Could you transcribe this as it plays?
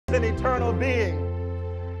an eternal being,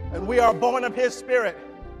 and we are born of his spirit,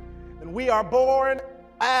 and we are born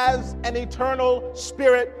as an eternal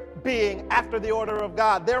spirit being after the order of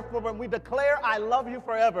God. Therefore, when we declare, I love you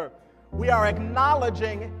forever, we are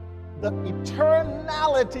acknowledging the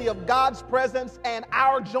eternality of God's presence and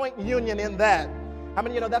our joint union in that. How many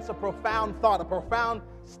of you know that's a profound thought, a profound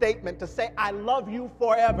statement to say, I love you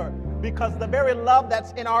forever, because the very love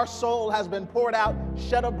that's in our soul has been poured out,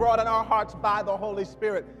 shed abroad in our hearts by the Holy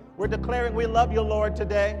Spirit. We're declaring we love you, Lord,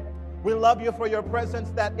 today. We love you for your presence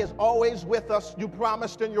that is always with us. You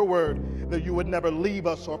promised in your word that you would never leave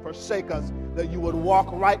us or forsake us, that you would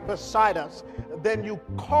walk right beside us. Then you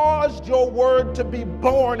caused your word to be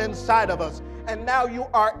born inside of us, and now you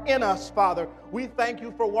are in us, Father. We thank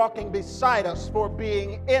you for walking beside us, for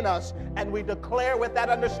being in us, and we declare with that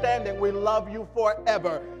understanding we love you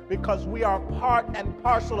forever, because we are part and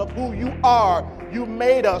parcel of who you are. You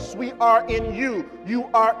made us. We are in you. You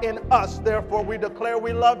are in us. Therefore, we declare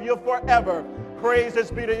we love you forever. Praises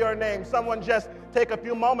be to your name. Someone just take a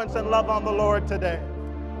few moments and love on the Lord today.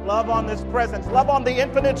 Love on this presence. Love on the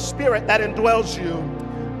infinite spirit that indwells you,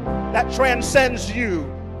 that transcends you.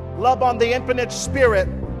 Love on the infinite spirit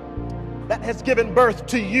that has given birth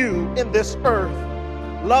to you in this earth.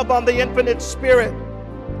 Love on the infinite spirit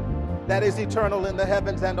that is eternal in the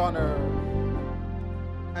heavens and on earth.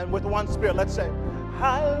 And with one spirit, let's say,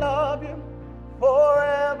 I love you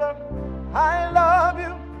forever. I love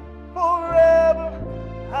you forever.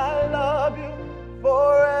 I love you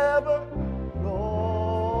forever.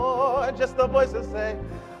 Lord, just the voices say,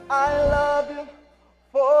 I love you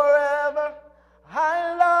forever.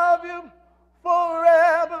 I love you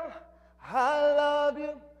forever. I love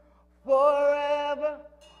you forever,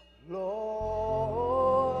 Lord.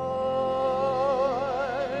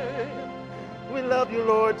 We love you,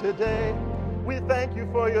 Lord, today. We thank you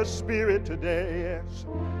for your spirit today. Yes.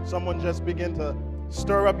 Someone just begin to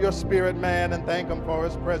stir up your spirit, man, and thank him for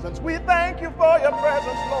his presence. We thank you for your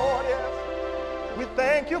presence, Lord, yes. We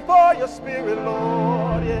thank you for your spirit,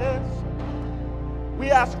 Lord, yes. We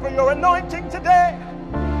ask for your anointing today.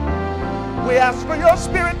 We ask for your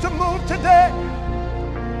spirit to move today.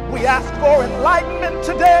 We ask for enlightenment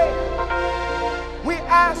today. We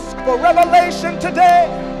ask for revelation today.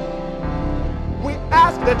 We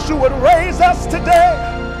ask that you would raise us today,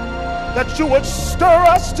 that you would stir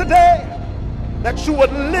us today, that you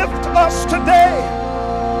would lift us today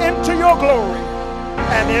into your glory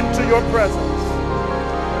and into your presence.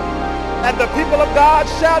 And the people of God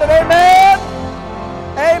shouted, amen,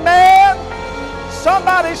 amen.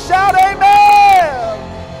 Somebody shout amen,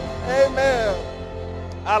 amen.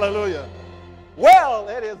 Hallelujah. Well,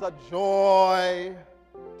 it is a joy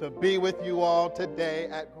to be with you all today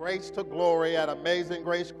at Grace to Glory at Amazing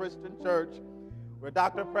Grace Christian Church, where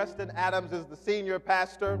Dr. Preston Adams is the senior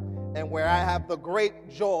pastor and where I have the great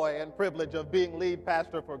joy and privilege of being lead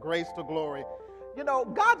pastor for Grace to Glory. You know,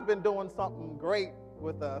 God's been doing something great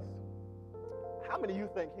with us. How many of you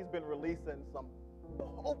think he's been releasing some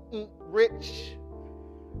potent, rich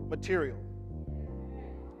material?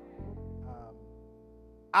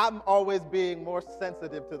 I'm always being more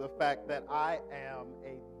sensitive to the fact that I am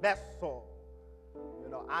a vessel. You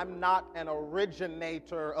know, I'm not an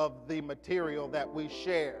originator of the material that we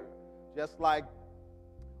share. Just like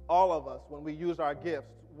all of us, when we use our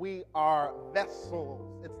gifts, we are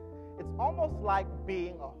vessels. It's almost like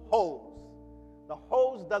being a hose. The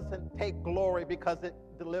hose doesn't take glory because it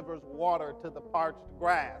delivers water to the parched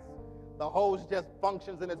grass. The hose just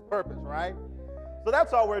functions in its purpose, right? So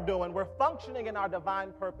that's all we're doing. We're functioning in our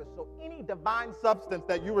divine purpose. So any divine substance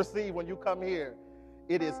that you receive when you come here,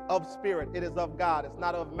 it is of spirit. It is of God. It's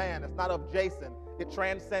not of man. It's not of Jason. It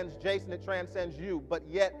transcends Jason. It transcends you. But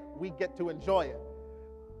yet we get to enjoy it.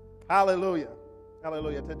 Hallelujah.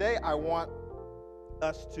 Hallelujah. Today I want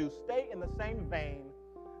us to stay in the same vein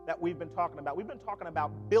that we've been talking about. We've been talking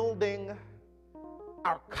about building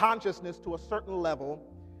our consciousness to a certain level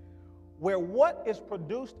where what is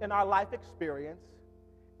produced in our life experience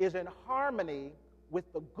is in harmony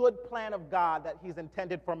with the good plan of God that he's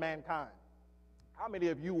intended for mankind. How many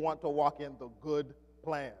of you want to walk in the good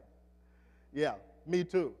plan? Yeah, me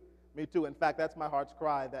too. Me too. In fact, that's my heart's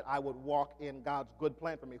cry, that I would walk in God's good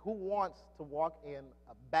plan for me. Who wants to walk in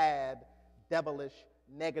a bad, devilish,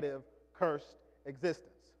 negative, cursed existence?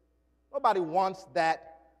 Nobody wants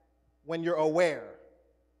that when you're aware.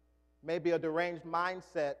 Maybe a deranged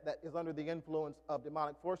mindset that is under the influence of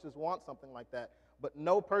demonic forces wants something like that. But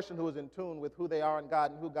no person who is in tune with who they are in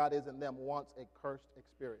God and who God is in them wants a cursed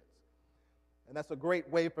experience. And that's a great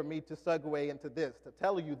way for me to segue into this, to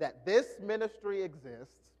tell you that this ministry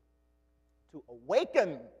exists to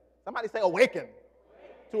awaken. Somebody say awaken.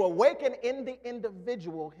 to awaken in the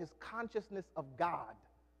individual his consciousness of God.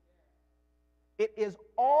 It is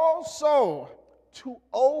also to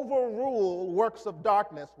overrule works of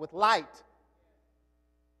darkness with light.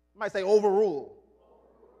 You might say overrule.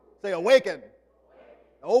 Say awaken.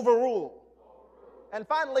 Overrule. And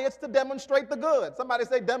finally, it's to demonstrate the good. Somebody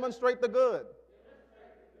say demonstrate the good.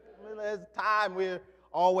 I mean, there's time we're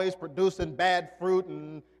always producing bad fruit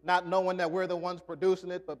and not knowing that we're the ones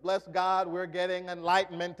producing it, but bless God, we're getting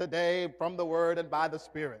enlightenment today from the Word and by the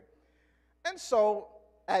Spirit. And so,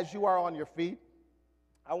 as you are on your feet,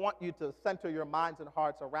 I want you to center your minds and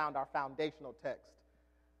hearts around our foundational text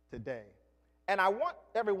today. And I want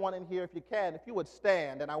everyone in here, if you can, if you would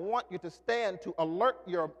stand, and I want you to stand to alert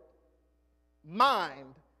your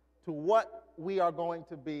mind to what we are going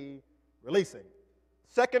to be releasing.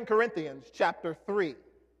 2 Corinthians chapter 3.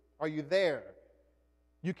 Are you there?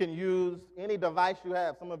 You can use any device you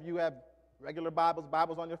have. Some of you have regular Bibles,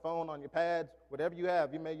 Bibles on your phone, on your pads, whatever you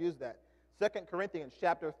have, you may use that. 2 Corinthians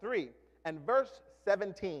chapter 3 and verse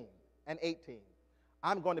 17 and 18.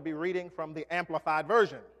 I'm going to be reading from the Amplified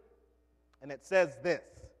Version. And it says this: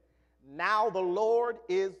 Now the Lord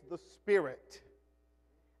is the Spirit,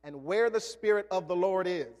 and where the Spirit of the Lord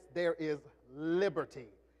is, there is liberty,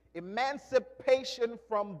 emancipation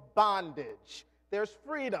from bondage. There's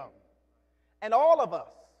freedom. And all of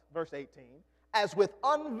us, verse 18, as with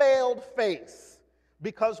unveiled face,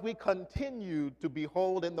 because we continue to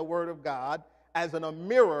behold in the Word of God, as in a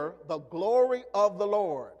mirror, the glory of the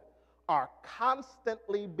Lord, are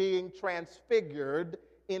constantly being transfigured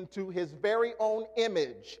into his very own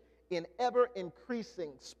image in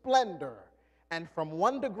ever-increasing splendor, and from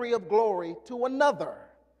one degree of glory to another.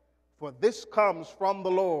 For this comes from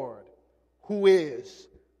the Lord, who is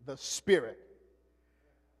the Spirit.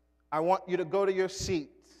 I want you to go to your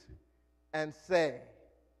seats and say,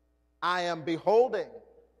 I am beholding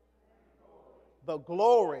the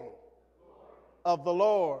glory of the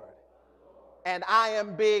Lord, and I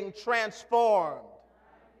am being transformed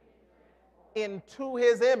into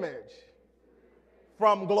his image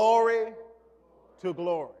from glory to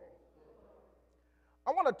glory.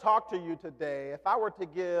 I want to talk to you today. If I were to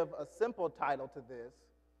give a simple title to this,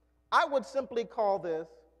 I would simply call this,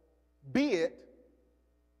 Be It,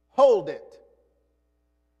 Hold It.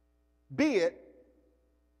 Be it,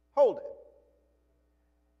 hold it.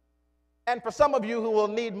 And for some of you who will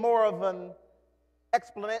need more of an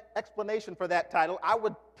explanation for that title, I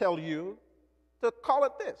would tell you to call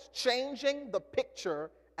it this: changing the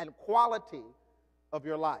picture and quality of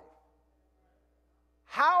your life.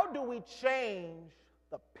 How do we change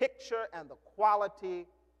the picture and the quality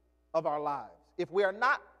of our lives if we are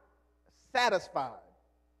not satisfied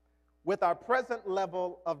with our present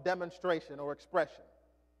level of demonstration or expression?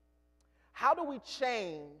 How do we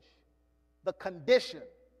change the condition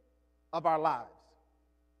of our lives?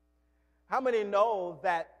 How many know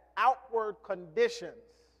that outward conditions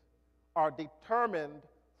are determined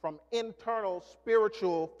from internal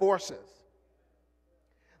spiritual forces?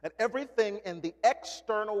 That everything in the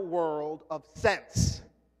external world of sense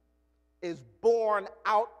is born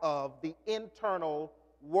out of the internal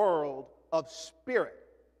world of spirit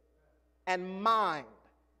and mind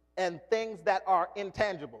and things that are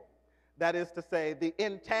intangible. That is to say, the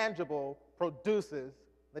intangible produces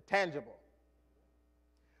the tangible.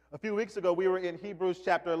 A few weeks ago, we were in Hebrews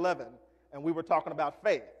chapter 11, and we were talking about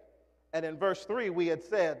faith. And in verse 3, we had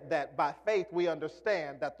said that by faith we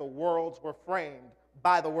understand that the worlds were framed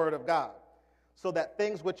by the word of God, so that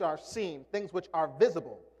things which are seen, things which are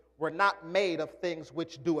visible, were not made of things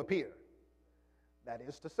which do appear. That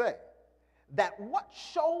is to say, that what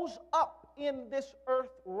shows up in this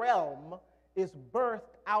earth realm is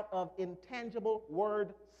birthed out of intangible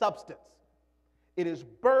word substance. It is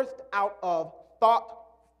birthed out of thought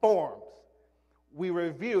forms.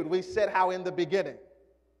 We said how in the beginning,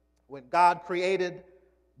 when God created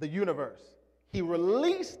the universe, he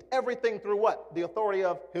released everything through what? The authority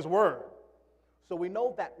of his word. So we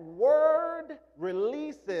know that word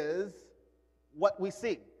releases what we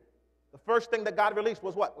see. The first thing that God released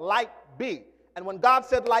was what? Light be. And when God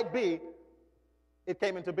said light be, it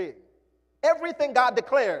came into being. Everything God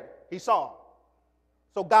declared, he saw.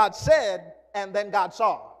 So God said, and then God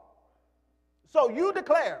saw. So you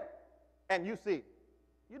declare, and you see.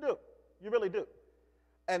 You do. You really do.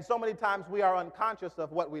 And so many times we are unconscious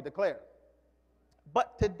of what we declare.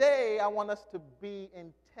 But today I want us to be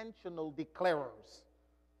intentional declarers.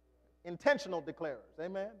 Intentional declarers.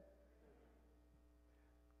 Amen?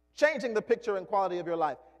 Changing the picture and quality of your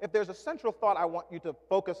life. If there's a central thought I want you to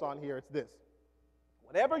focus on here, it's this.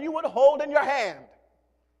 Whatever you would hold in your hand,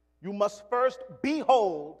 you must first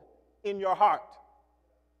behold in your heart.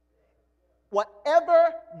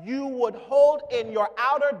 Whatever you would hold in your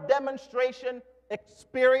outer demonstration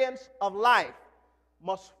experience of life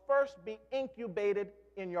must first be incubated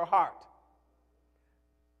in your heart.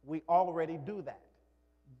 We already do that.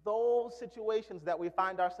 Those situations that we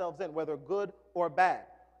find ourselves in, whether good or bad,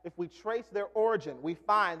 if we trace their origin, we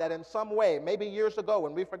find that in some way, maybe years ago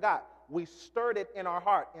when we forgot, we stirred it in our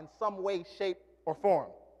heart in some way, shape, or form.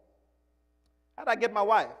 How did I get my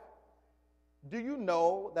wife? Do you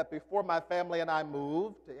know that before my family and I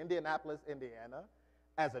moved to Indianapolis, Indiana,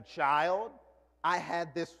 as a child, I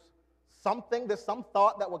had this some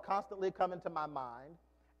thought that would constantly come into my mind,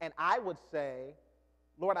 and I would say,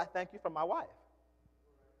 Lord, I thank you for my wife.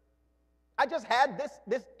 I just had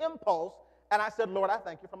this impulse, and I said, Lord, I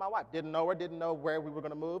thank you for my wife. Didn't know her, didn't know where we were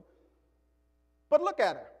going to move. But look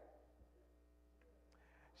at her.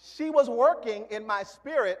 She was working in my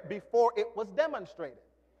spirit before it was demonstrated.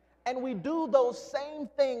 And we do those same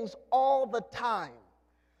things all the time.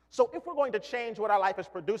 So if we're going to change what our life is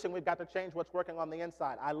producing, we've got to change what's working on the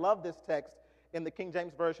inside. I love this text in the King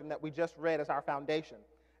James Version that we just read as our foundation.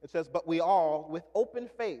 It says, but we all with open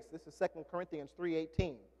face, this is 2 Corinthians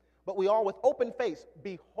 3:18, but we all with open face,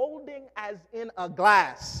 beholding as in a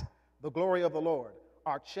glass the glory of the Lord,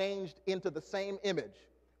 are changed into the same image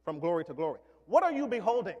from glory to glory. What are you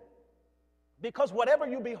beholding? Because whatever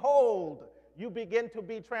you behold, you begin to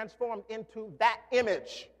be transformed into that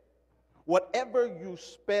image. Whatever you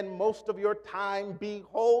spend most of your time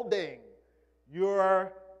beholding,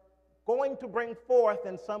 you're going to bring forth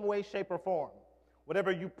in some way, shape, or form.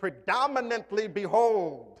 Whatever you predominantly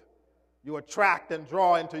behold, you attract and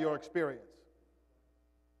draw into your experience.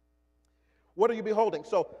 What are you beholding?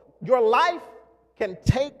 So your life can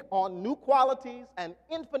take on new qualities and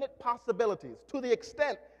infinite possibilities to the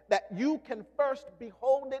extent that you can first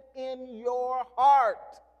behold it in your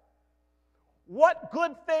heart. What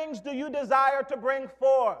good things do you desire to bring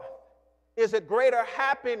forth? Is it greater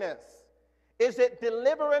happiness? Is it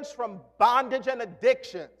deliverance from bondage and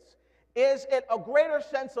addictions? Is it a greater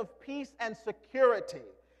sense of peace and security?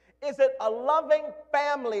 Is it a loving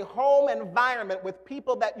family, home environment with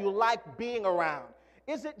people that you like being around?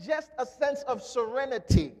 Is it just a sense of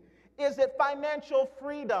serenity? Is it financial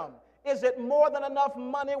freedom? Is it more than enough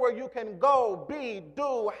money where you can go, be,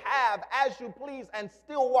 do, have as you please and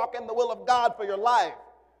still walk in the will of God for your life?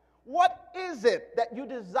 What is it that you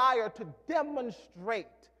desire to demonstrate?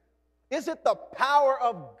 Is it the power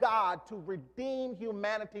of God to redeem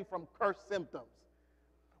humanity from curse symptoms?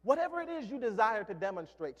 Whatever it is you desire to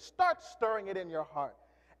demonstrate, start stirring it in your heart.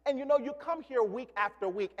 And you know, you come here week after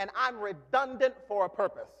week, and I'm redundant for a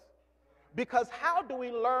purpose. Because how do we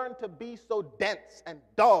learn to be so dense and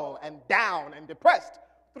dull and down and depressed?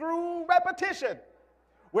 Through repetition.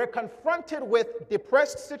 We're confronted with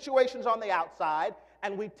depressed situations on the outside,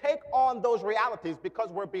 and we take on those realities because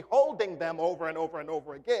we're beholding them over and over and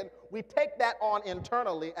over again. We take that on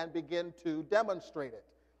internally and begin to demonstrate it.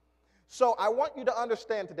 So I want you to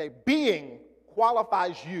understand today, being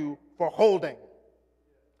qualifies you for holding.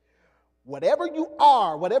 Whatever you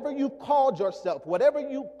are, whatever you called yourself, whatever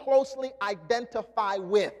you closely identify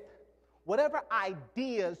with, whatever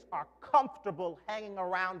ideas are comfortable hanging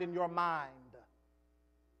around in your mind,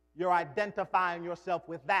 you're identifying yourself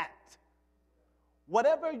with that.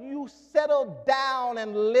 Whatever you settle down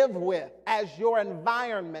and live with as your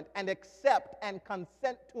environment and accept and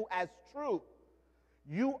consent to as truth,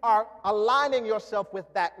 you are aligning yourself with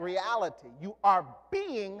that reality. You are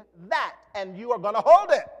being that, and you are going to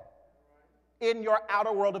hold it in your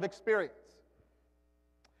outer world of experience.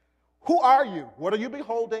 Who are you? What are you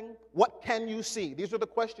beholding? What can you see? These are the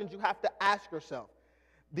questions you have to ask yourself.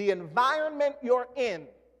 The environment you're in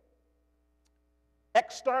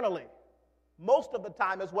externally, most of the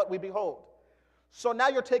time, is what we behold. So now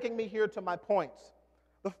you're taking me here to my points.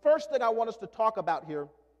 The first thing I want us to talk about here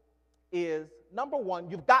is, number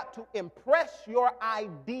one, you've got to impress your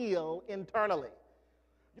ideal internally.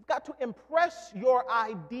 You've got to impress your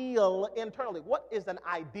ideal internally. What is an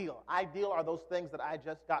ideal? Ideal are those things that I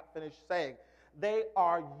just got finished saying. They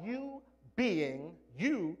are you being,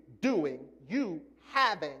 you doing, you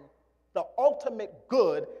having the ultimate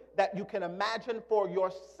good that you can imagine for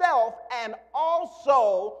yourself, and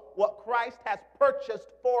also what Christ has purchased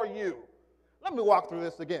for you. Let me walk through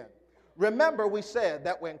this again. Remember, we said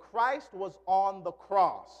that when Christ was on the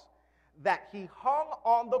cross, that he hung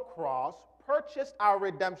on the cross, purchased our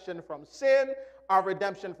redemption from sin, our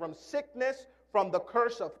redemption from sickness, from the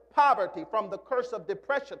curse of poverty, from the curse of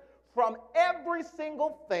depression, from every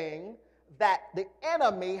single thing that the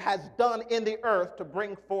enemy has done in the earth to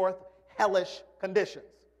bring forth hellish conditions.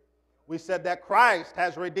 We said that Christ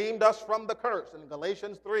has redeemed us from the curse in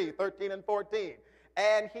Galatians 3:13 and 14.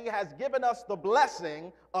 And he has given us the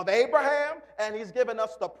blessing of Abraham, and he's given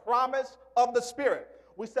us the promise of the Spirit.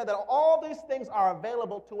 We said that all these things are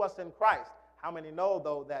available to us in Christ. How many know,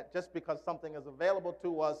 though, that just because something is available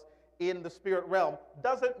to us in the spirit realm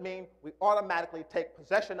doesn't mean we automatically take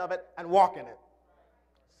possession of it and walk in it?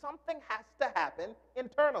 Something has to happen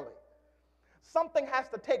internally. Something has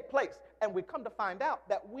to take place, and we come to find out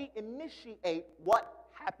that we initiate what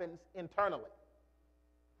happens internally.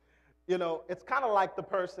 You know, it's kind of like the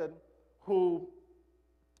person who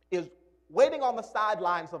is waiting on the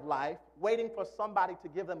sidelines of life, waiting for somebody to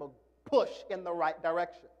give them a push in the right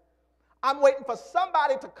direction. I'm waiting for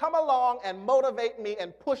somebody to come along and motivate me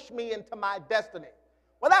and push me into my destiny.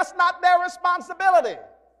 Well, that's not their responsibility.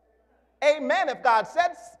 Amen,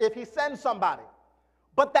 if he sends somebody.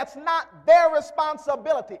 But that's not their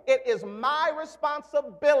responsibility. It is my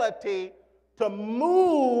responsibility to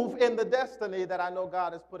move in the destiny that I know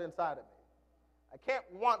God has put inside of me. I can't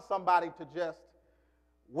want somebody to just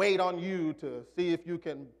wait on you to see if you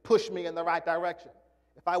can push me in the right direction.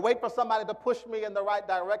 If I wait for somebody to push me in the right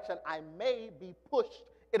direction, I may be pushed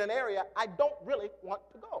in an area I don't really want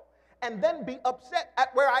to go, and then be upset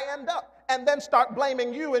at where I end up, and then start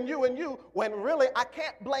blaming you and you and you, when really I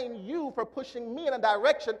can't blame you for pushing me in a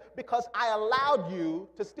direction because I allowed you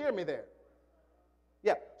to steer me there.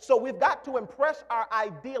 Yeah, so we've got to impress our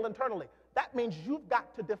ideal internally. That means you've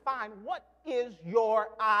got to define, what is your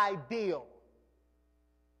ideal?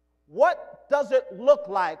 What does it look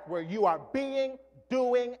like where you are being,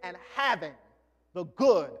 doing, and having the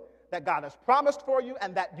good that God has promised for you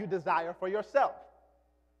and that you desire for yourself?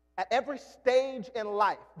 At every stage in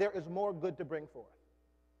life, there is more good to bring forth.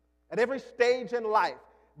 At every stage in life,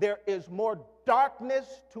 there is more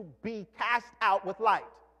darkness to be cast out with light.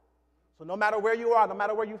 So no matter where you are, no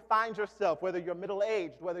matter where you find yourself, whether you're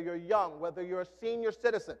middle-aged, whether you're young, whether you're a senior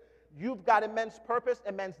citizen, you've got immense purpose,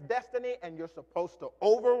 immense destiny, and you're supposed to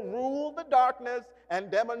overrule the darkness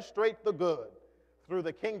and demonstrate the good through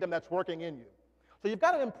the kingdom that's working in you. So you've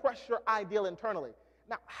got to impress your ideal internally.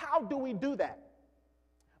 Now, how do we do that?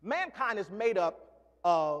 Mankind is made up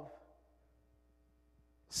of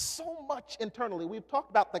so much internally. We've talked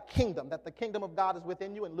about the kingdom, that the kingdom of God is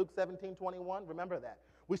within you in Luke 17:21. Remember that.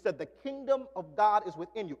 We said the kingdom of God is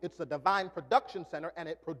within you. It's a divine production center, and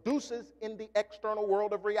it produces in the external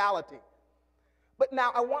world of reality. But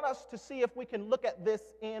now I want us to see if we can look at this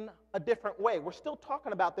in a different way. We're still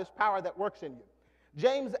talking about this power that works in you.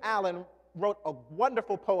 James Allen wrote a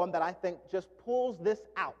wonderful poem that I think just pulls this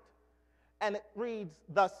out. And it reads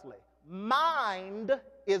thusly: mind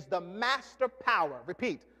is the master power.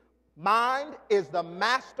 Repeat. Mind is the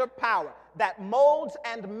master power that molds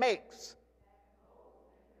and makes.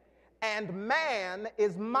 And man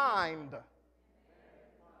is mind.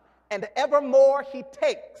 And evermore he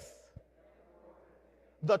takes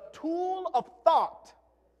the tool of thought,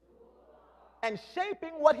 and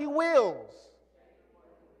shaping what he wills,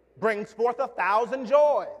 brings forth 1,000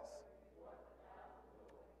 joys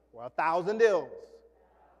or 1,000 ills.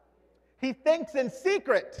 He thinks in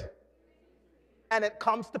secret, and it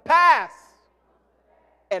comes to pass.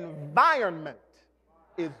 Environment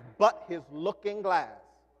is but his looking glass.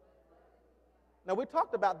 Now, we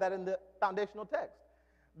talked about that in the foundational text,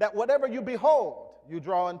 that whatever you behold, you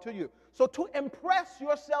draw unto you. So to impress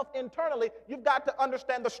yourself internally, you've got to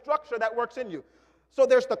understand the structure that works in you. So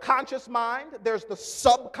there's the conscious mind, there's the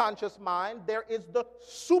subconscious mind, there is the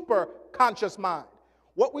superconscious mind.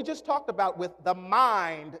 What we just talked about with the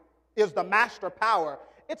mind is the master power.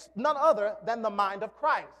 It's none other than the mind of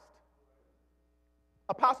Christ.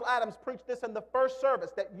 Apostle Adams preached this in the first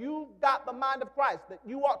service, that you've got the mind of Christ, that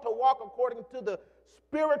you ought to walk according to the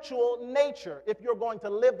spiritual nature if you're going to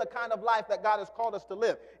live the kind of life that God has called us to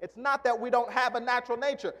live. It's not that we don't have a natural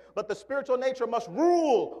nature, but the spiritual nature must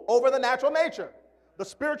rule over the natural nature. The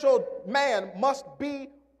spiritual man must be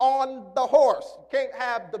on the horse. You can't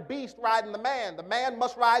have the beast riding the man. The man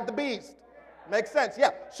must ride the beast. Makes sense? Yeah.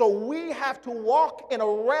 So we have to walk in a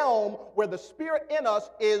realm where the spirit in us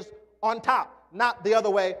is on top, not the other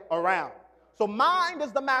way around. So mind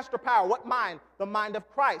is the master power. What mind? The mind of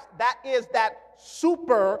Christ. That is that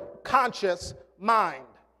super conscious mind.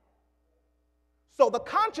 So the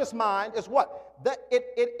conscious mind is what?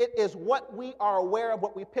 It is what we are aware of,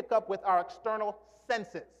 what we pick up with our external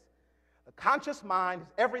senses. The conscious mind is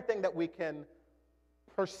everything that we can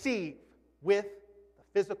perceive with the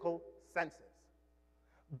physical senses.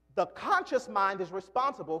 The conscious mind is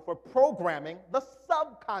responsible for programming the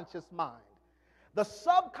subconscious mind. The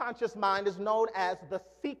subconscious mind is known as the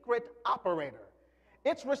secret operator.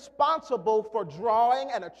 It's responsible for drawing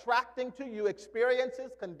and attracting to you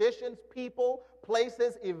experiences, conditions, people,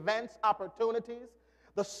 places, events, opportunities.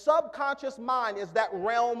 The subconscious mind is that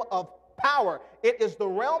realm of power. It is the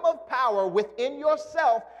realm of power within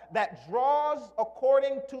yourself that draws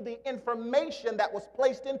according to the information that was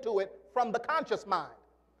placed into it from the conscious mind.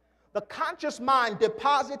 The conscious mind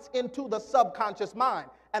deposits into the subconscious mind,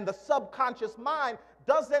 and the subconscious mind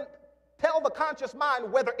doesn't tell the conscious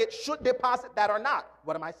mind whether it should deposit that or not.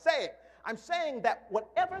 What am I saying? I'm saying that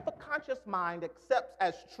whatever the conscious mind accepts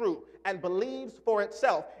as true and believes for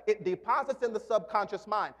itself, it deposits in the subconscious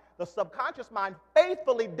mind. The subconscious mind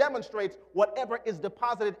faithfully demonstrates whatever is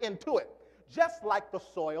deposited into it, just like the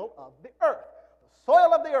soil of the earth. The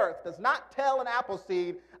soil of the earth does not tell an apple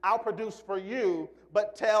seed, I'll produce for you,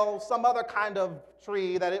 but tell some other kind of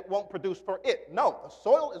tree that it won't produce for it. No, the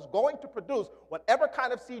soil is going to produce whatever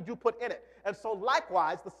kind of seed you put in it. And so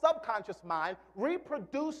likewise, the subconscious mind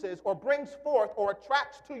reproduces or brings forth or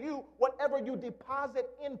attracts to you whatever you deposit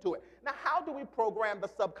into it. Now, how do we program the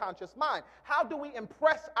subconscious mind? How do we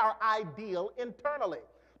impress our ideal internally?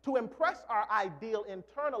 To impress our ideal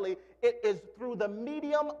internally, it is through the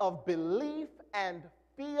medium of belief and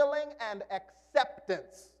feeling and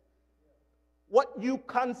acceptance. What you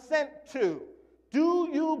consent to. Do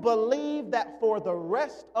you believe that for the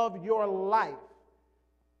rest of your life,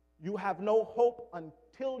 you have no hope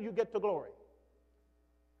until you get to glory?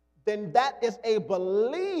 Then that is a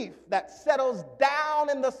belief that settles down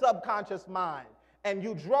in the subconscious mind, and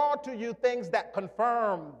you draw to you things that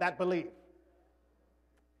confirm that belief.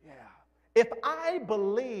 Yeah. If I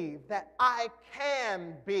believe that I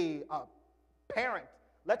can be a parent,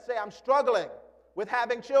 let's say I'm struggling with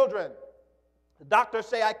having children, the doctors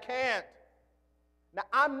say I can't. Now,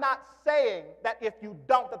 I'm not saying that if you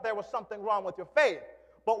don't, that there was something wrong with your faith.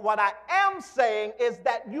 But what I am saying is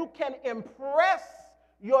that you can impress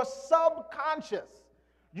your subconscious.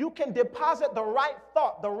 You can deposit the right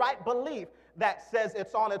thought, the right belief that says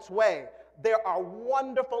it's on its way. There are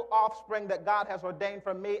wonderful offspring that God has ordained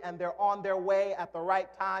for me, and they're on their way at the right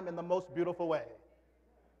time in the most beautiful way.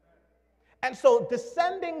 And so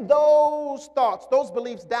descending those thoughts, those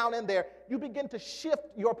beliefs down in there, you begin to shift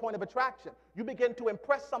your point of attraction. You begin to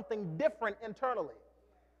impress something different internally.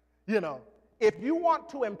 You know, if you want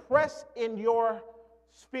to impress in your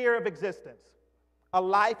sphere of existence a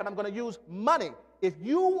life, and I'm going to use money, if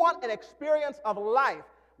you want an experience of life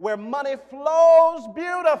where money flows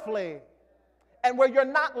beautifully and where you're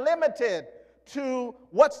not limited to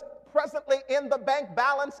what's presently in the bank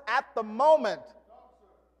balance at the moment,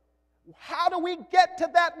 how do we get to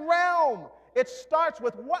that realm? It starts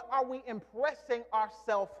with what are we impressing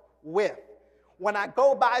ourselves with? When I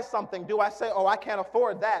go buy something, do I say, oh, I can't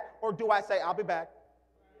afford that? Or do I say, I'll be back?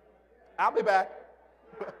 I'll be back.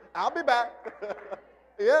 I'll be back.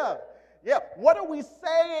 Yeah. What are we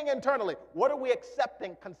saying internally? What are we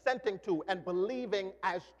accepting, consenting to, and believing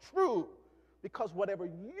as true? Because whatever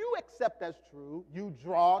you accept as true, you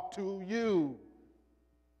draw to you.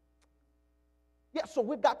 Yeah, so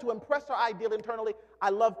we've got to impress our ideal internally. I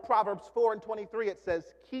love Proverbs 4:23. It says,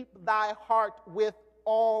 keep thy heart with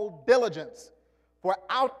all diligence, for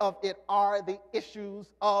out of it are the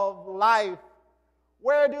issues of life.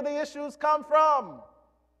 Where do the issues come from?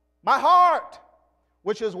 My heart,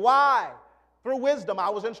 which is why, through wisdom, I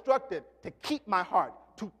was instructed to keep my heart,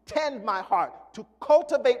 to tend my heart, to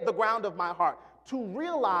cultivate the ground of my heart, to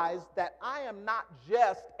realize that I am not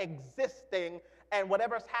just existing and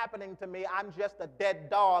whatever's happening to me, I'm just a dead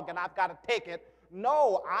dog and I've got to take it.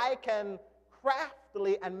 No, I can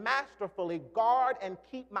craftily and masterfully guard and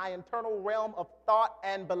keep my internal realm of thought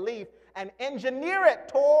and belief and engineer it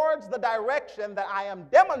towards the direction that I am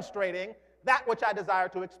demonstrating that which I desire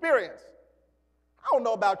to experience. I don't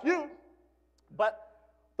know about you, but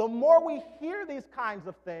the more we hear these kinds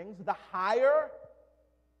of things, the higher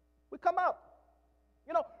we come up.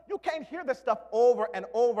 You know, you can't hear this stuff over and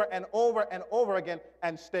over and over and over again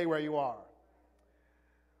and stay where you are.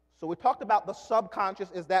 So we talked about the subconscious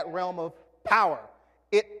is that realm of power.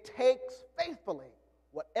 It takes faithfully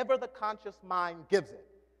whatever the conscious mind gives it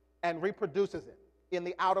and reproduces it in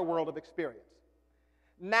the outer world of experience.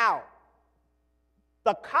 Now,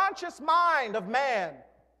 the conscious mind of man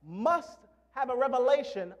must have a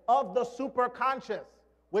revelation of the superconscious,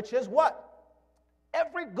 which is what?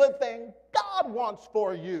 Every good thing God wants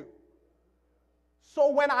for you. So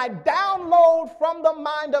when I download from the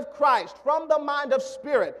mind of Christ, from the mind of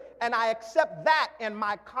spirit, and I accept that in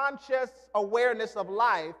my conscious awareness of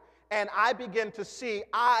life, and I begin to see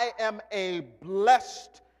I am a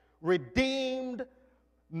blessed, redeemed,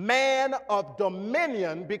 man of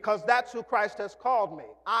dominion, because that's who Christ has called me.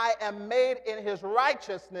 I am made in his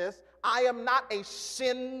righteousness. I am not a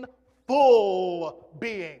sinful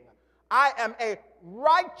being. I am a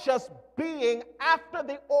righteous being after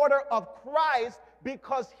the order of Christ,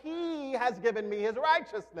 because he has given me his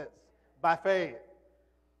righteousness by faith.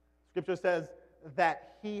 Scripture says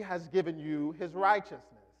that he has given you his righteousness.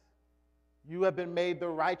 You have been made the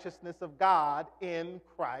righteousness of God in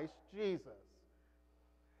Christ Jesus.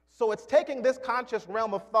 So it's taking this conscious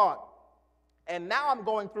realm of thought, and now I'm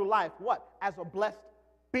going through life, what? As a blessed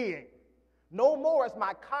being. No more is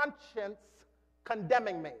my conscience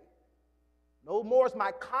condemning me. No more is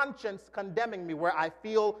my conscience condemning me, where I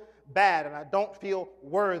feel bad and I don't feel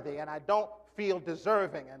worthy and I don't feel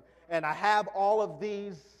deserving and I have all of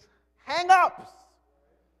these hang-ups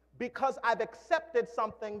because I've accepted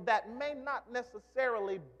something that may not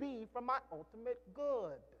necessarily be for my ultimate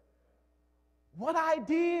good. What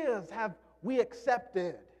ideas have we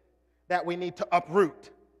accepted that we need to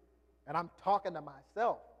uproot? And I'm talking to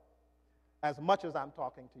myself as much as I'm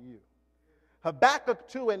talking to you. Habakkuk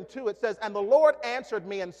 2:2, it says, "And the Lord answered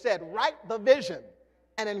me and said, write the vision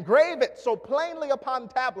and engrave it so plainly upon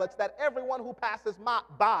tablets that everyone who passes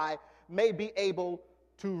by may be able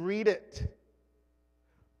to read it."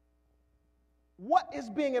 What is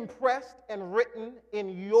being impressed and written in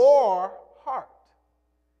your heart?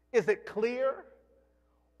 Is it clear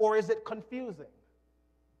or is it confusing?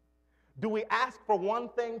 Do we ask for one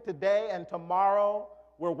thing today and tomorrow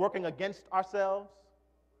we're working against ourselves?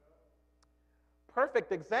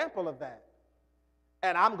 Perfect example of that.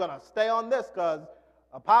 And I'm going to stay on this because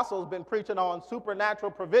Apostle's been preaching on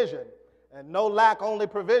supernatural provision and no lack, only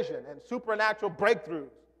provision, and supernatural breakthroughs.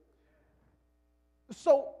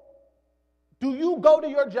 So, do you go to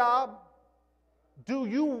your job? Do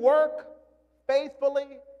you work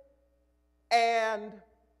faithfully and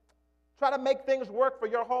try to make things work for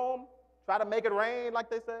your home? Try to make it rain, like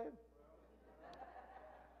they say?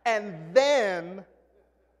 And then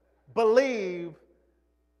believe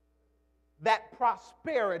that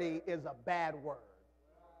prosperity is a bad word?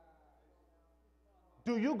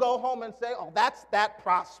 Do you go home and say, oh, that's that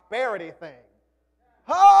prosperity thing?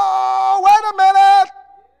 Oh, wait a minute.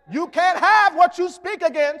 You can't have what you speak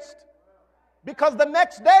against, because the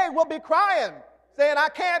next day we'll be crying, saying, I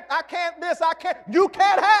can't this, I can't. You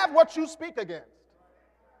can't have what you speak against.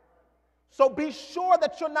 So be sure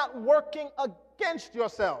that you're not working against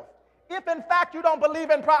yourself. If in fact you don't believe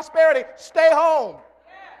in prosperity, stay home.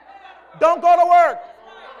 Don't go to work.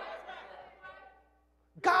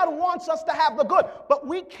 God wants us to have the good, but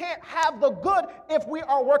we can't have the good if we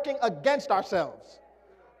are working against ourselves.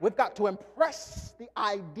 We've got to impress the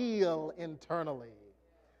ideal internally.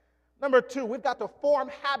 Number 2, we've got to form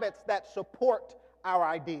habits that support our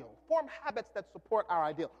ideal. Form habits that support our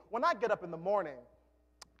ideal. When I get up in the morning,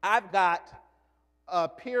 I've got a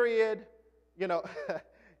period, you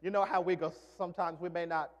know how we go, sometimes we may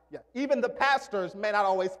not, even the pastors may not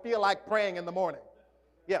always feel like praying in the morning.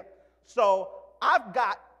 So I've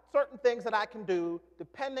got certain things that I can do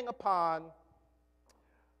depending upon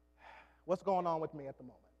what's going on with me at the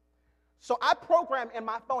moment. So I program in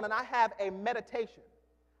my phone, and I have a meditation.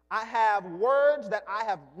 I have words that I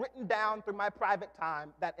have written down through my private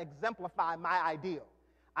time that exemplify my ideal.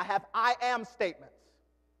 I have I am statements.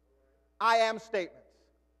 I am statements.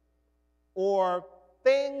 Or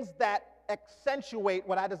things that accentuate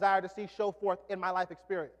what I desire to see show forth in my life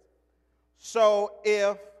experience. So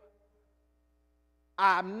if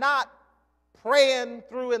I'm not praying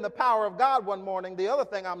through in the power of God one morning, the other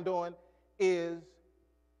thing I'm doing is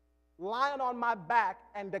lying on my back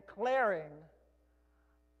and declaring,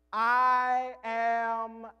 I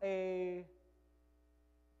am a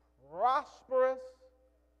prosperous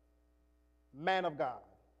man of God.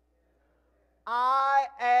 I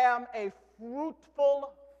am a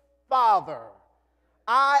fruitful father.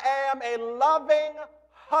 I am a loving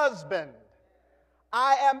husband.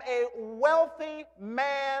 I am a wealthy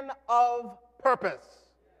man of purpose.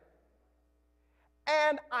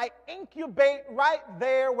 And I incubate right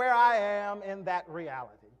there where I am in that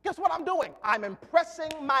reality. Guess what I'm doing? I'm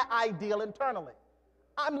impressing my ideal internally.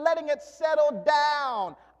 I'm letting it settle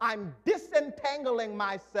down. I'm disentangling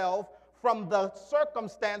myself from the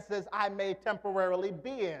circumstances I may temporarily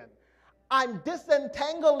be in. I'm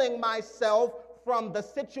disentangling myself from the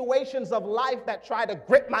situations of life that try to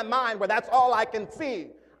grip my mind where that's all I can see.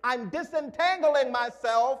 I'm disentangling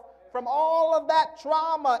myself from all of that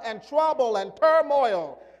trauma and trouble and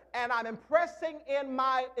turmoil, and I'm impressing in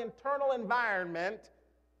my internal environment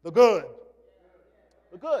the good.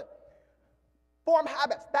 The good. Form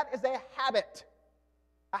habits. That is a habit.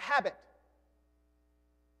 A habit.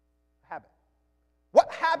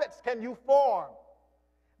 habits can you form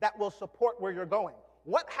that will support where you're going?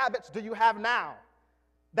 What habits do you have now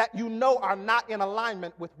that you know are not in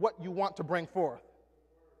alignment with what you want to bring forth?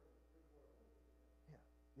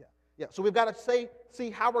 Yeah. So we've got to see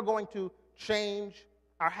how we're going to change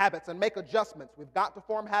our habits and make adjustments. We've got to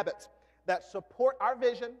form habits that support our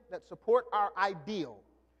vision, that support our ideal.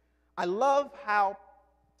 I love how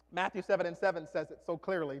Matthew 7:7 says it so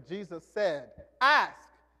clearly. Jesus said, "Ask,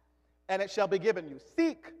 and it shall be given you.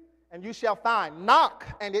 Seek, and you shall find. Knock,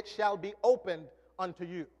 and it shall be opened unto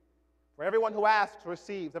you. For everyone who asks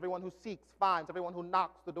receives. Everyone who seeks finds. Everyone who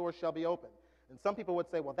knocks, the door shall be opened." And some people would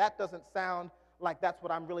say, well, that doesn't sound like that's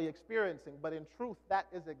what I'm really experiencing. But in truth, that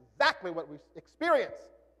is exactly what we experience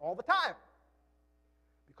all the time.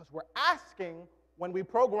 Because we're asking when we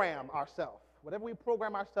program ourselves. Whatever we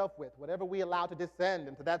program ourselves with, whatever we allow to descend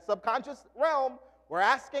into that subconscious realm, we're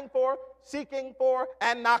asking for, seeking for,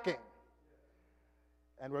 and knocking.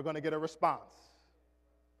 And we're going to get a response.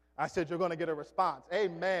 I said you're going to get a response.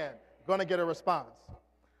 Amen. You're going to get a response.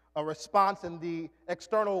 A response in the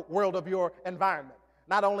external world of your environment.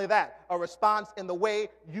 Not only that, a response in the way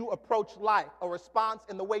you approach life. A response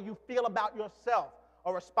in the way you feel about yourself.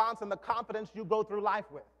 A response in the confidence you go through life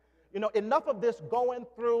with. You know, enough of this going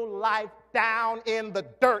through life down in the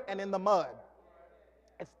dirt and in the mud.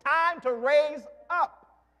 It's time to raise up.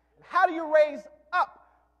 How do you raise up?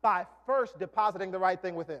 By first depositing the right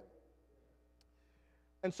thing within.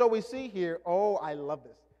 And so we see here, oh, I love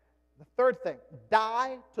this. The third thing,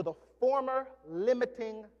 die to the former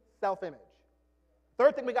limiting self-image.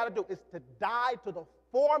 Third thing we got to do is to die to the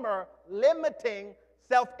former limiting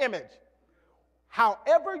self-image.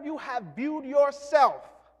 However you have viewed yourself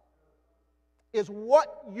is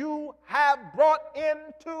what you have brought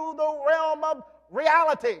into the realm of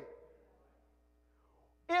reality.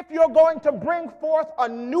 If you're going to bring forth a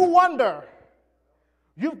new wonder,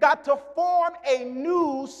 you've got to form a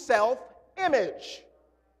new self-image.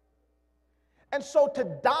 And so to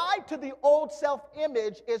die to the old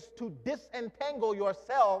self-image is to disentangle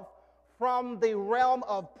yourself from the realm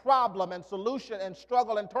of problem and solution and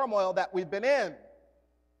struggle and turmoil that we've been in.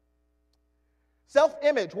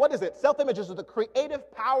 Self-image, what is it? Self-image is the creative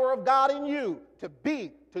power of God in you to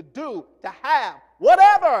be, to do, to have,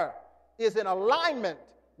 whatever is in alignment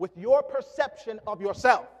with your perception of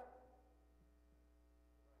yourself.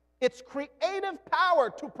 It's creative power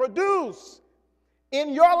to produce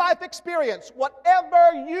in your life experience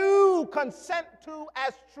whatever you consent to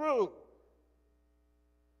as true.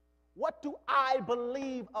 What do I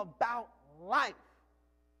believe about life?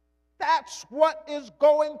 That's what is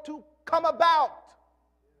going to come about.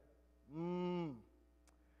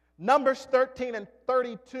 Numbers 13 and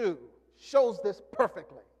 32 shows this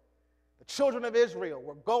perfectly. The children of Israel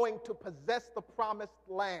were going to possess the promised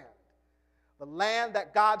land. The land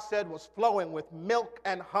that God said was flowing with milk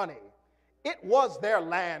and honey. It was their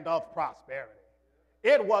land of prosperity.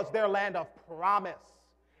 It was their land of promise.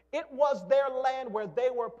 It was their land where they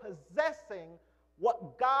were possessing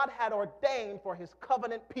what God had ordained for his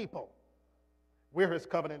covenant people. We're his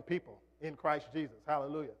covenant people in Christ Jesus.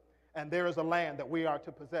 Hallelujah. And there is a land that we are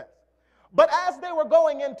to possess. But as they were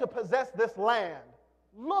going in to possess this land,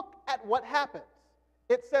 look at what happens.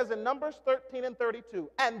 It says in Numbers 13 and 32,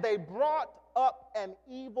 and they brought up an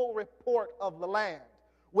evil report of the land,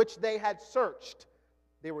 which they had searched.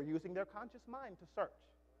 They were using their conscious mind to search.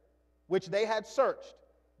 Which they had searched.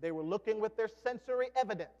 They were looking with their sensory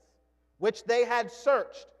evidence, which they had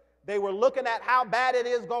searched. They were looking at how bad it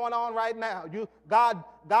is going on right now.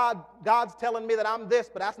 God's telling me that I'm this,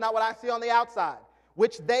 but that's not what I see on the outside.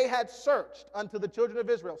 Which they had searched unto the children of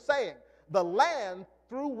Israel, saying, the land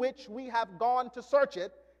through which we have gone to search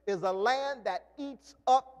it is a land that eats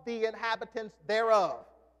up the inhabitants thereof.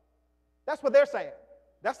 That's what they're saying.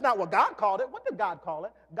 That's not what God called it. What did God call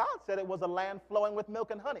it? God said it was a land flowing with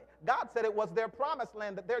milk and honey. God said it was their promised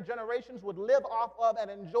land that their generations would live off of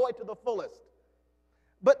and enjoy to the fullest.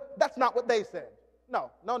 But that's not what they said.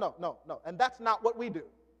 No. And that's not what we do.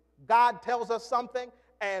 God tells us something,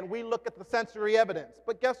 and we look at the sensory evidence.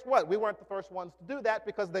 But guess what? We weren't the first ones to do that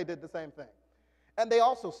because they did the same thing. And they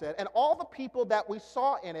also said, and all the people that we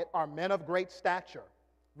saw in it are men of great stature.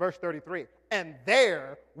 Verse 33, and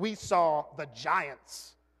there we saw the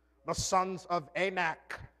giants, the sons of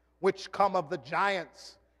Anak, which come of the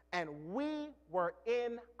giants. And we were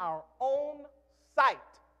in our own sight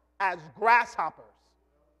as grasshoppers.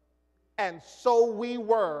 And so we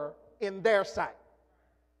were in their sight.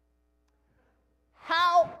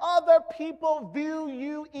 How other people view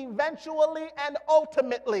you eventually and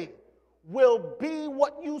ultimately will be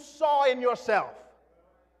what you saw in yourself.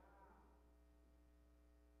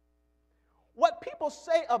 What people people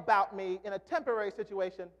say about me in a temporary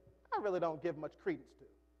situation, I really don't give much credence to.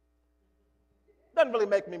 Doesn't really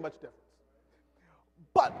make me much difference.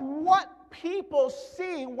 But what people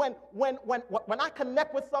see when I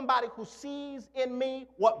connect with somebody who sees in me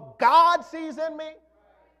what God sees in me,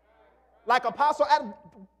 like Apostle Adam,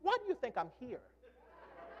 why do you think I'm here?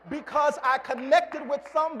 Because I connected with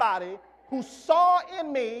somebody who saw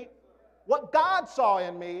in me what God saw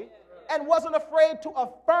in me and wasn't afraid to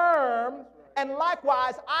affirm, and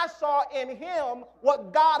likewise I saw in him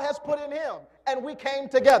what God has put in him, and we came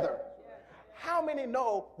together. How many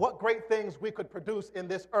know what great things we could produce in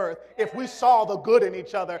this earth if we saw the good in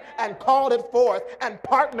each other and called it forth and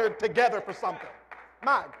partnered together for something?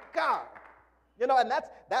 My God. You know, and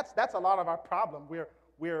that's a lot of our problem.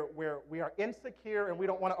 We are insecure and we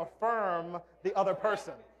don't want to affirm the other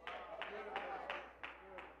person.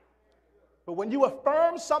 But when you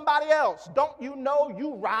affirm somebody else, don't you know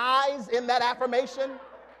you rise in that affirmation?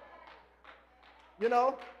 You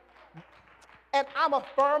know? And I'm a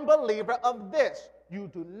firm believer of this. You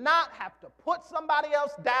do not have to put somebody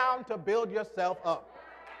else down to build yourself up.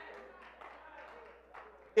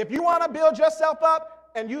 If you want to build yourself up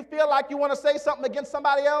and you feel like you want to say something against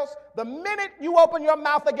somebody else, the minute you open your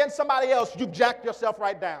mouth against somebody else, you've jacked yourself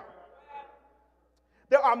right down.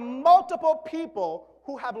 There are multiple people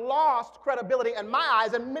who have lost credibility in my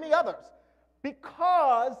eyes and many others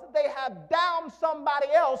because they have downed somebody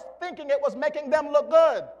else thinking it was making them look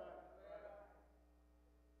good.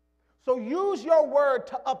 So use your word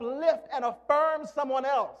to uplift and affirm someone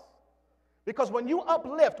else. Because when you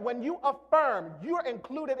uplift, when you affirm, you're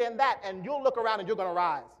included in that, and you'll look around and you're going to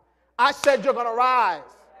rise. I said you're going to rise.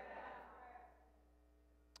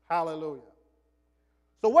 Hallelujah.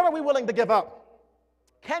 So what are we willing to give up?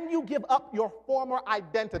 Can you give up your former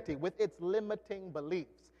identity with its limiting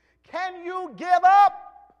beliefs? Can you give up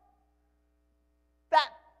that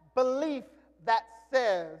belief that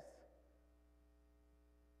says,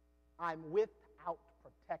 I'm without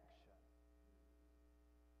protection?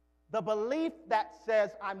 The belief that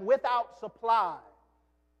says I'm without supply.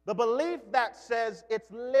 The belief that says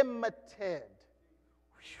it's limited.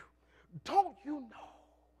 Don't you know?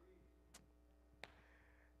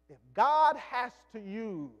 If God has to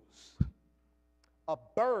use a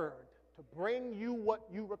bird to bring you what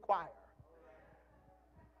you require,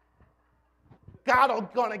 God's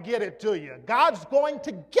going to get it to you. God's going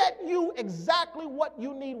to get you exactly what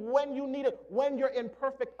you need when you need it, when you're in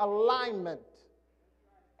perfect alignment.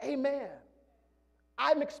 Amen.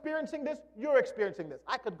 I'm experiencing this. You're experiencing this.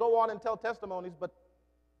 I could go on and tell testimonies, but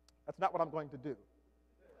that's not what I'm going to do.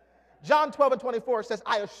 John 12:24 says,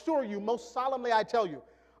 I assure you, most solemnly I tell you,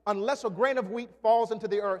 unless a grain of wheat falls into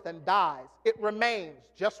the earth and dies, it remains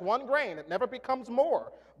just one grain. It never becomes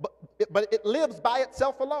more, but it lives by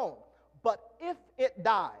itself alone. But if it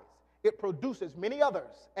dies, it produces many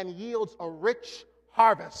others and yields a rich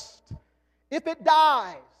harvest. If it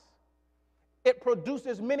dies, it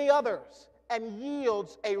produces many others and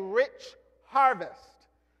yields a rich harvest.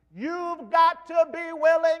 You've got to be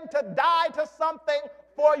willing to die to something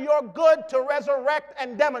for your good to resurrect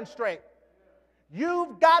and demonstrate.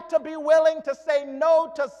 You've got to be willing to say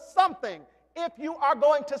no to something if you are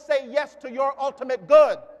going to say yes to your ultimate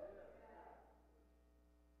good.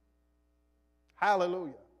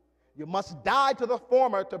 Hallelujah. You must die to the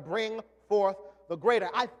former to bring forth the greater.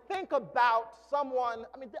 I think about someone,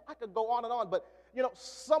 I could go on and on, but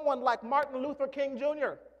someone like Martin Luther King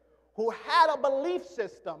Jr., who had a belief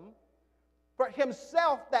system for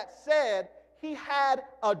himself that said he had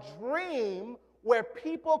a dream where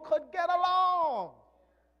people could get along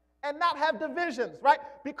and not have divisions, right,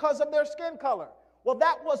 because of their skin color. Well,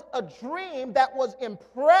 that was a dream that was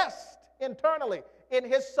impressed internally in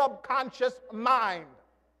his subconscious mind.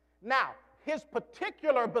 Now, his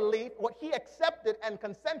particular belief, what he accepted and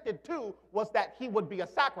consented to, was that he would be a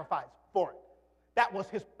sacrifice for it. That was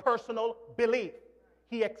his personal belief.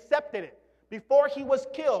 He accepted it. Before he was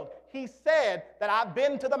killed, he said that I've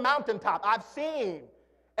been to the mountaintop, I've seen.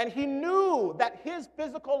 And he knew that his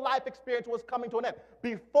physical life experience was coming to an end.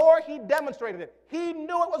 Before he demonstrated it, he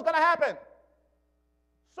knew it was going to happen.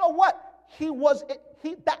 So what?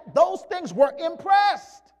 Those things were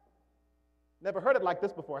impressed. Never heard it like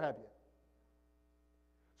this before, have you?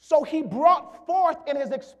 So he brought forth in his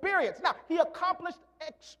experience. Now, he accomplished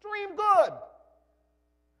extreme good.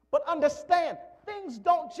 But understand, things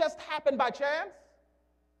don't just happen by chance.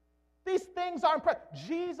 These things are impressed.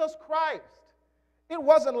 Jesus Christ. It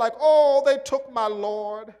wasn't like, oh, they took my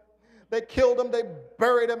Lord. They killed him, they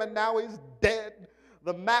buried him, and now he's dead.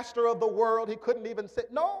 The master of the world, he couldn't even sit.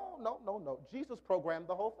 No. Jesus programmed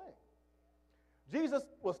the whole thing. Jesus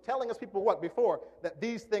was telling his people what before? That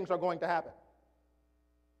these things are going to happen.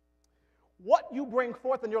 What you bring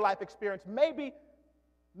forth in your life experience, maybe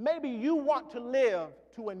you want to live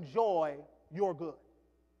to enjoy your good.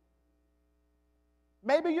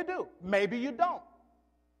 Maybe you do. Maybe you don't.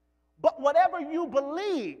 But whatever you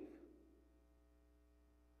believe,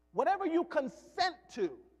 whatever you consent to,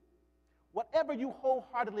 whatever you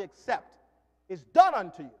wholeheartedly accept is done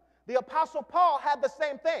unto you. The Apostle Paul had the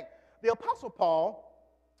same thing. The Apostle Paul,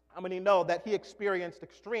 how many know that he experienced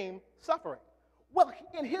extreme suffering? Well,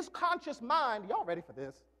 in his conscious mind, y'all ready for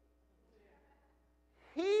this?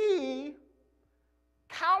 He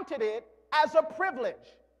counted it as a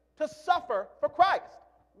privilege to suffer for Christ.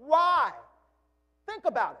 Why? Think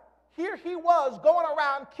about it. Here he was going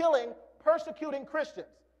around killing, persecuting Christians.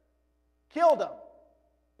 Killed them,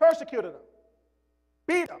 persecuted them,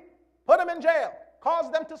 beat them, put them in jail,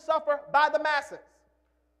 caused them to suffer by the masses.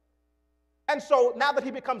 And so now that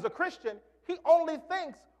he becomes a Christian, he only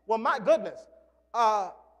thinks, well, my goodness,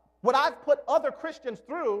 what I've put other Christians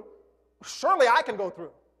through, surely I can go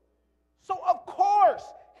through. So of course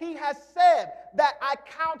he has said that I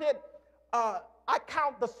count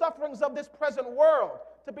the sufferings of this present world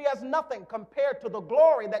to be as nothing compared to the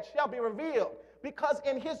glory that shall be revealed. Because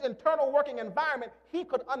in his internal working environment, he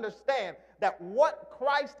could understand that what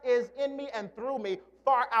Christ is in me and through me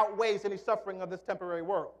far outweighs any suffering of this temporary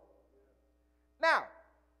world. Now,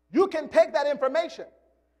 you can take that information,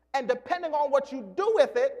 and depending on what you do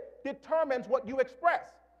with it, determines what you express.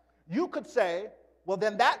 You could say, well,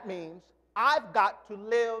 then that means I've got to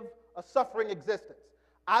live a suffering existence.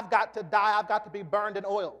 I've got to die. I've got to be burned in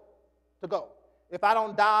oil to go. If I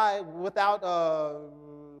don't die without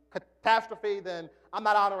catastrophe, then I'm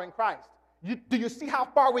not honoring Christ. Do you see how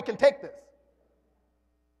far we can take this?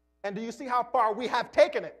 And do you see how far we have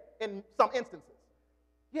taken it in some instances?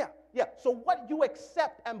 Yeah. So what you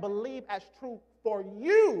accept and believe as true for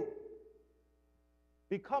you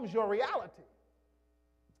becomes your reality.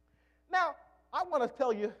 Now, I want to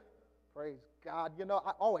tell you, praise God,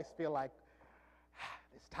 I always feel like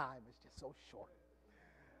this time is just so short.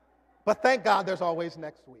 But thank God there's always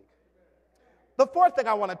next week. The fourth thing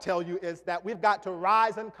I want to tell you is that we've got to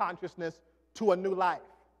rise in consciousness to a new life.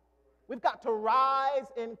 We've got to rise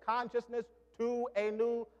in consciousness to a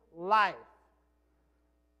new life.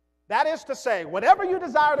 That is to say, whatever you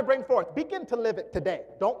desire to bring forth, begin to live it today.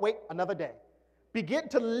 Don't wait another day. Begin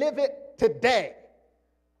to live it today.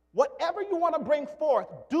 Whatever you want to bring forth,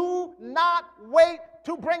 do not wait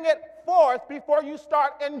to bring it forth before you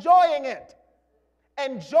start enjoying it.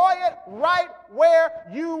 Enjoy it right where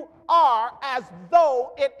you are as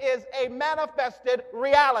though it is a manifested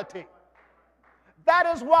reality. That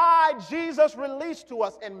is why Jesus released to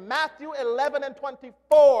us in Matthew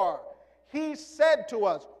 11:24. He said to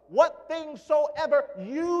us, what things soever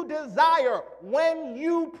you desire when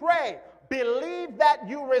you pray, believe that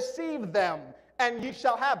you receive them and ye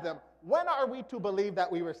shall have them. When are we to believe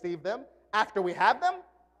that we receive them? After we have them?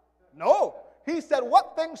 No. He said,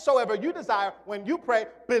 what things soever you desire when you pray,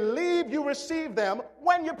 believe you receive them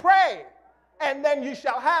when you pray, and then you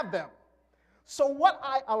shall have them. So what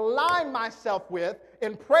I align myself with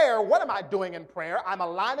in prayer, what am I doing in prayer? I'm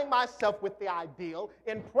aligning myself with the ideal.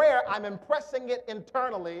 In prayer, I'm impressing it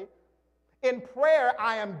internally. In prayer,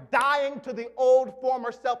 I am dying to the old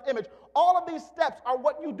former self-image. All of these steps are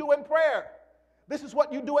what you do in prayer. This is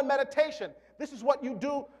what you do in meditation. This is what you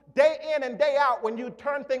do day in and day out when you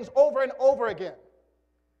turn things over and over again.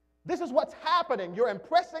 This is what's happening. You're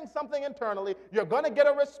impressing something internally. You're going to get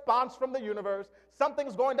a response from the universe.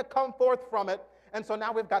 Something's going to come forth from it. And so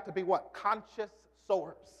now we've got to be what? Conscious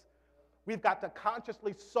sowers. We've got to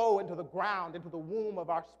consciously sow into the ground, into the womb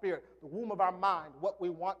of our spirit, the womb of our mind, what we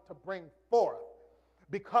want to bring forth,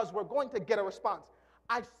 because we're going to get a response.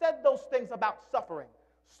 I said those things about suffering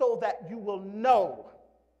so that you will know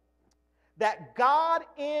that God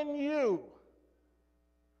in you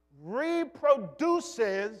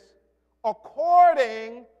reproduces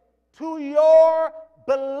according to your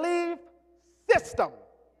belief system.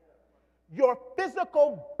 Your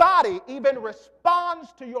physical body even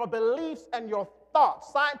responds to your beliefs and your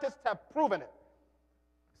thoughts. Scientists have proven it.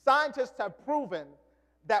 Scientists have proven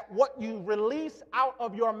that what you release out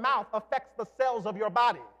of your mouth affects the cells of your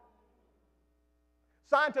body.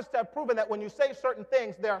 Scientists have proven that when you say certain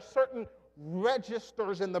things, there are certain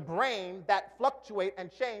registers in the brain that fluctuate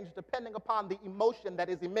and change depending upon the emotion that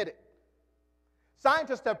is emitted.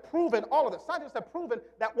 Scientists have proven all of this. Scientists have proven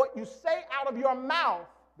that what you say out of your mouth,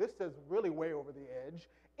 this is really way over the edge,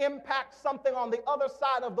 impacts something on the other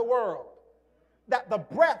side of the world. That the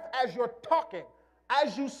breath, as you're talking,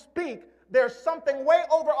 as you speak, There's something way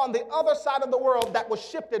over on the other side of the world that was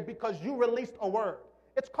shifted because you released a word.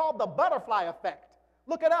 It's called the butterfly effect.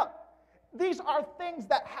 Look it up. These are things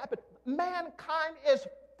that happen. Mankind is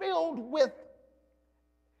filled with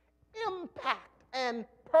impact and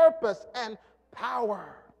purpose and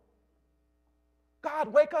power.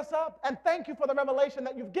 God, wake us up, and thank you for the revelation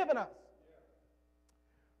that you've given us.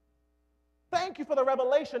 Thank you for the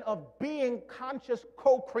revelation of being conscious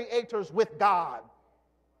co-creators with God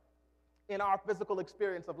in our physical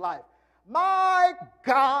experience of life. My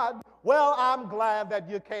God, well, I'm glad that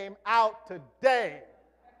you came out today.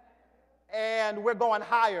 And we're going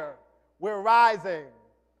higher. We're rising.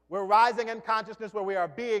 We're rising in consciousness where we are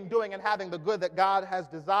being, doing, and having the good that God has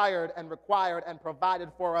desired and required and provided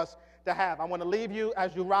for us to have. I want to leave you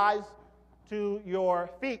as you rise to your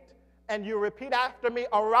feet and you repeat after me,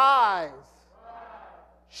 arise,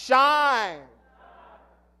 shine,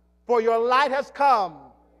 for your light has come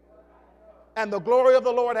and the glory of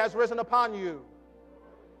the Lord has risen upon you.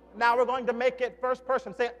 Now we're going to make it first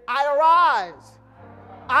person. Say, I arise,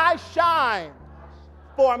 I shine,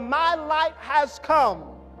 for my light has come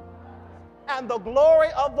and the glory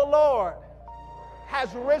of the Lord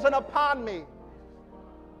has risen upon me.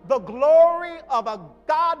 The glory of a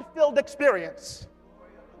God-filled experience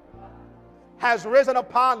has risen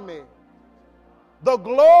upon me. The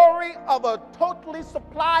glory of a totally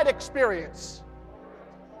supplied experience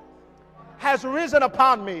has risen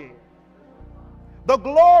upon me. The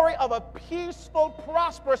glory of a peaceful,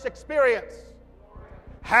 prosperous experience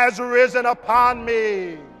has risen upon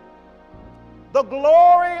me. The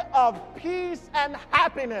glory of peace and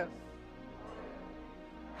happiness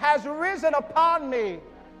has risen upon me.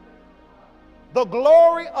 The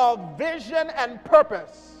glory of vision and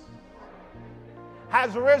purpose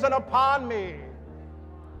has risen upon me.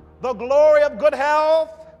 The glory of good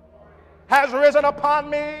health has risen upon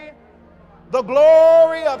me. The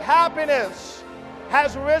glory of happiness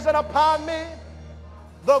has risen upon me.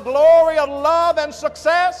 The glory of love and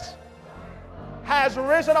success has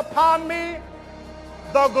risen upon me.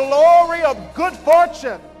 The glory of good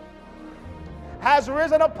fortune has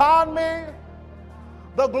risen upon me.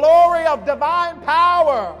 The glory of divine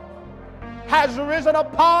power has risen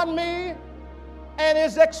upon me and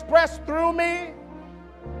is expressed through me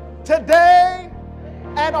today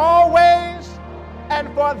and always. And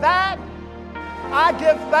for that, I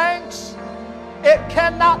give thanks. It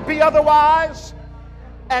cannot be otherwise.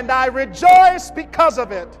 And I rejoice because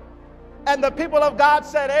of it. And the people of God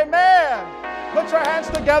said, amen. Put your hands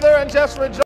together and just rejoice.